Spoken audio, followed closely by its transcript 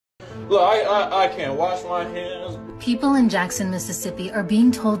Look, I can't wash my hands. People in Jackson, Mississippi are being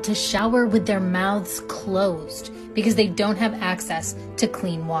told to shower with their mouths closed because they don't have access to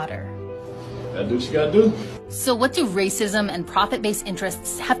clean water. Gotta do what you gotta do. So what do racism and profit-based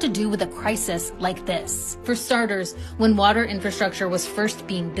interests have to do with a crisis like this? For starters, when water infrastructure was first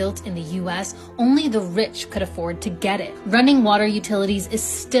being built in the US, only the rich could afford to get it. Running water utilities is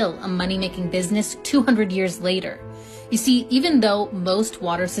still a money-making business 200 years later. You see, even though most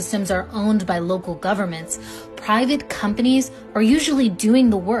water systems are owned by local governments, private companies are usually doing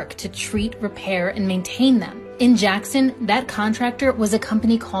the work to treat, repair, and maintain them. In Jackson, that contractor was a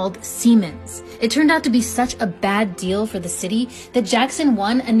company called Siemens. It turned out to be such a bad deal for the city that Jackson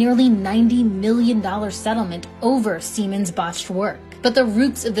won a nearly $90 million settlement over Siemens' botched work. But the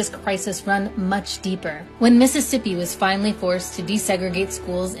roots of this crisis run much deeper. When Mississippi was finally forced to desegregate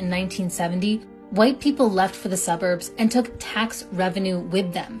schools in 1970, white people left for the suburbs and took tax revenue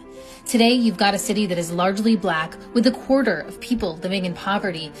with them. Today, you've got a city that is largely black, with a quarter of people living in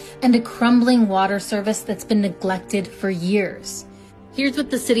poverty, and a crumbling water service that's been neglected for years. Here's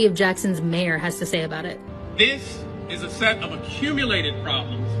what the city of Jackson's mayor has to say about it. This is a set of accumulated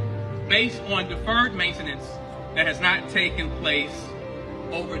problems based on deferred maintenance that has not taken place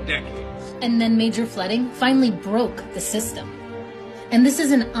over decades. And then major flooding finally broke the system. And this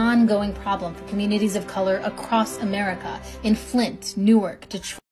is an ongoing problem for communities of color across America, in Flint, Newark, Detroit.